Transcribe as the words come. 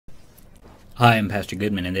Hi, I'm Pastor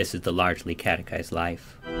Goodman, and this is the Largely Catechized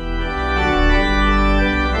Life.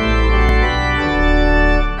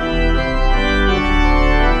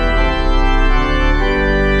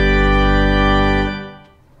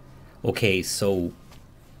 Okay, so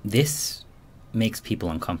this makes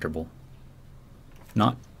people uncomfortable.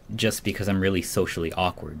 Not just because I'm really socially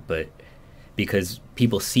awkward, but because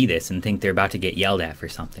people see this and think they're about to get yelled at for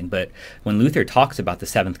something. But when Luther talks about the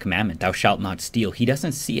seventh commandment, thou shalt not steal, he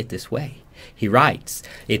doesn't see it this way. He writes,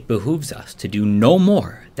 it behooves us to do no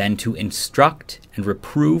more than to instruct and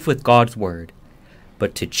reprove with God's word.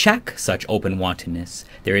 But to check such open wantonness,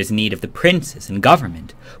 there is need of the princes and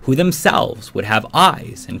government, who themselves would have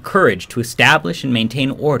eyes and courage to establish and maintain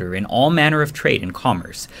order in all manner of trade and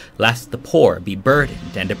commerce, lest the poor be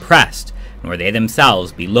burdened and oppressed, nor they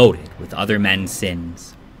themselves be loaded with other men's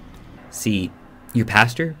sins. See, your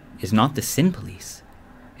pastor is not the sin police.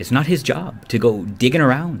 It's not his job to go digging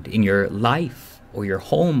around in your life or your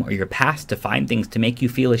home or your past to find things to make you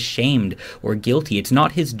feel ashamed or guilty. It's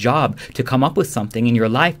not his job to come up with something in your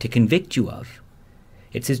life to convict you of.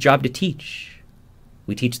 It's his job to teach.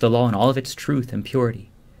 We teach the law in all of its truth and purity.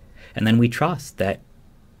 And then we trust that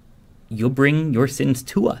you'll bring your sins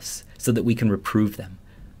to us so that we can reprove them,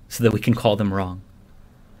 so that we can call them wrong.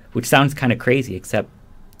 Which sounds kind of crazy, except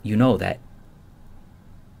you know that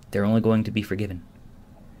they're only going to be forgiven.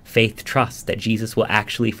 Faith trusts that Jesus will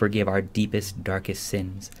actually forgive our deepest, darkest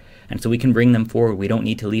sins. And so we can bring them forward. We don't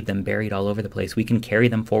need to leave them buried all over the place. We can carry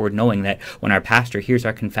them forward knowing that when our pastor hears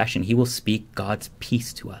our confession, he will speak God's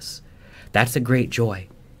peace to us. That's a great joy.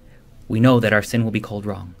 We know that our sin will be called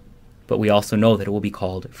wrong, but we also know that it will be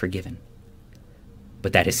called forgiven.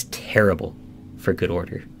 But that is terrible for good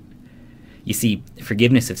order. You see,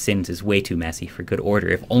 forgiveness of sins is way too messy for good order.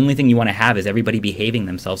 If only thing you want to have is everybody behaving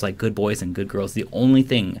themselves like good boys and good girls, the only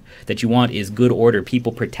thing that you want is good order,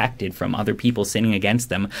 people protected from other people sinning against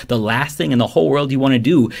them, the last thing in the whole world you want to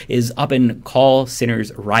do is up and call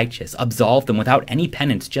sinners righteous, absolve them without any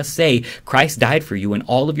penance. Just say, Christ died for you and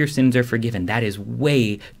all of your sins are forgiven. That is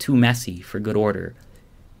way too messy for good order.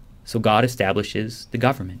 So God establishes the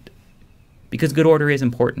government because good order is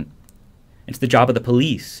important. It's the job of the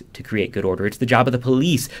police to create good order. It's the job of the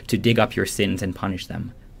police to dig up your sins and punish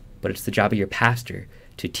them. But it's the job of your pastor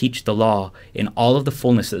to teach the law in all of the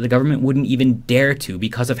fullness that the government wouldn't even dare to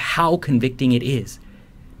because of how convicting it is.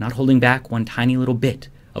 Not holding back one tiny little bit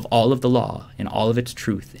of all of the law in all of its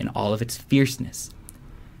truth, in all of its fierceness,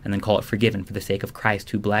 and then call it forgiven for the sake of Christ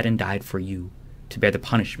who bled and died for you to bear the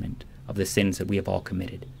punishment of the sins that we have all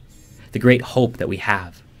committed. The great hope that we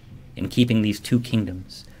have in keeping these two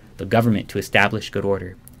kingdoms, the government to establish good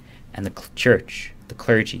order, and the church, the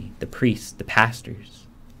clergy, the priests, the pastors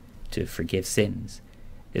to forgive sins,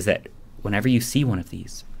 is that whenever you see one of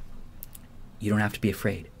these, you don't have to be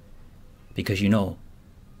afraid, because you know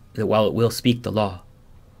that while it will speak the law,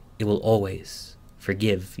 it will always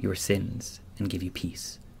forgive your sins and give you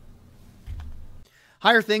peace.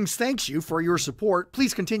 Higher Things thanks you for your support.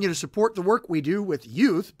 Please continue to support the work we do with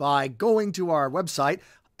youth by going to our website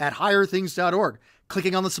at higherthings.org.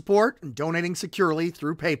 Clicking on the support and donating securely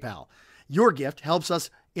through PayPal. Your gift helps us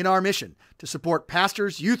in our mission to support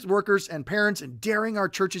pastors, youth workers, and parents in daring our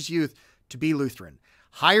church's youth to be Lutheran.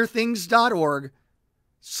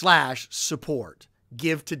 higherthings.org/support.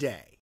 Give today.